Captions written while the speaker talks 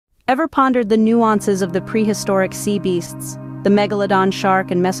Ever pondered the nuances of the prehistoric sea beasts, the Megalodon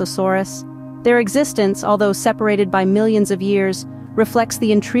Shark and Mesosaurus? Their existence, although separated by millions of years, reflects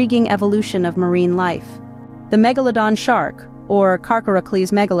the intriguing evolution of marine life. The Megalodon Shark, or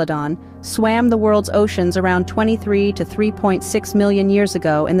Carcharocles megalodon, swam the world's oceans around 23 to 3.6 million years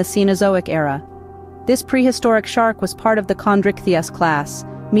ago in the Cenozoic era. This prehistoric shark was part of the Chondrichthyes class,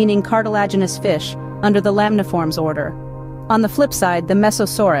 meaning cartilaginous fish, under the lamniforms order. On the flip side, the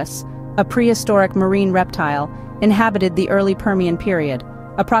Mesosaurus, a prehistoric marine reptile, inhabited the early Permian period,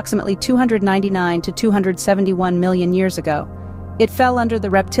 approximately 299 to 271 million years ago. It fell under the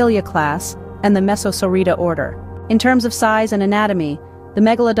Reptilia class and the Mesosaurida order. In terms of size and anatomy, the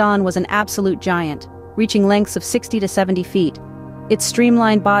Megalodon was an absolute giant, reaching lengths of 60 to 70 feet. Its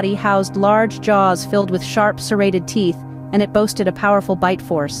streamlined body housed large jaws filled with sharp serrated teeth, and it boasted a powerful bite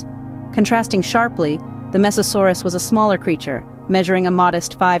force. Contrasting sharply, the Mesosaurus was a smaller creature, measuring a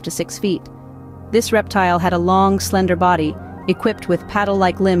modest 5 to 6 feet. This reptile had a long, slender body, equipped with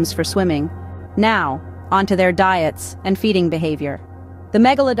paddle-like limbs for swimming. Now, onto their diets and feeding behavior. The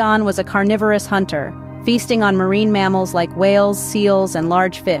Megalodon was a carnivorous hunter, feasting on marine mammals like whales, seals, and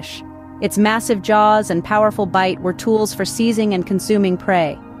large fish. Its massive jaws and powerful bite were tools for seizing and consuming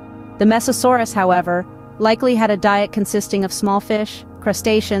prey. The Mesosaurus, however, likely had a diet consisting of small fish,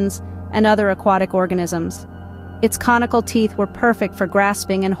 crustaceans, and other aquatic organisms. Its conical teeth were perfect for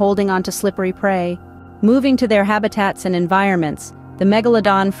grasping and holding onto slippery prey. Moving to their habitats and environments, the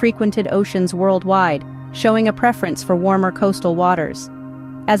Megalodon frequented oceans worldwide, showing a preference for warmer coastal waters.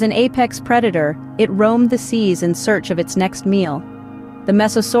 As an apex predator, it roamed the seas in search of its next meal. The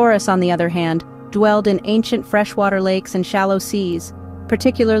Mesosaurus, on the other hand, dwelled in ancient freshwater lakes and shallow seas,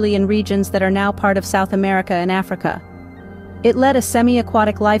 particularly in regions that are now part of South America and Africa. It led a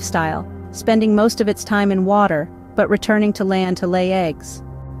semi-aquatic lifestyle, spending most of its time in water, but returning to land to lay eggs.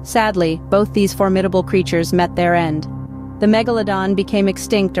 Sadly, both these formidable creatures met their end. The Megalodon became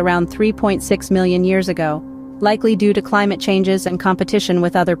extinct around 3.6 million years ago, likely due to climate changes and competition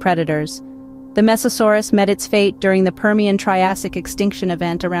with other predators. The Mesosaurus met its fate during the Permian-Triassic extinction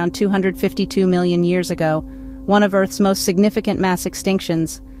event around 252 million years ago, one of Earth's most significant mass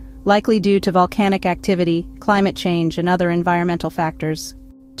extinctions, likely due to volcanic activity, climate change, and other environmental factors.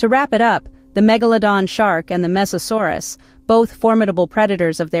 To wrap it up, the Megalodon Shark and the Mesosaurus, both formidable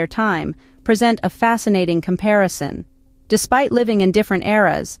predators of their time, present a fascinating comparison. Despite living in different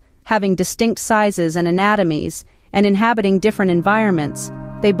eras, having distinct sizes and anatomies, and inhabiting different environments,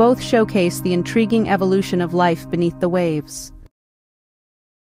 they both showcase the intriguing evolution of life beneath the waves.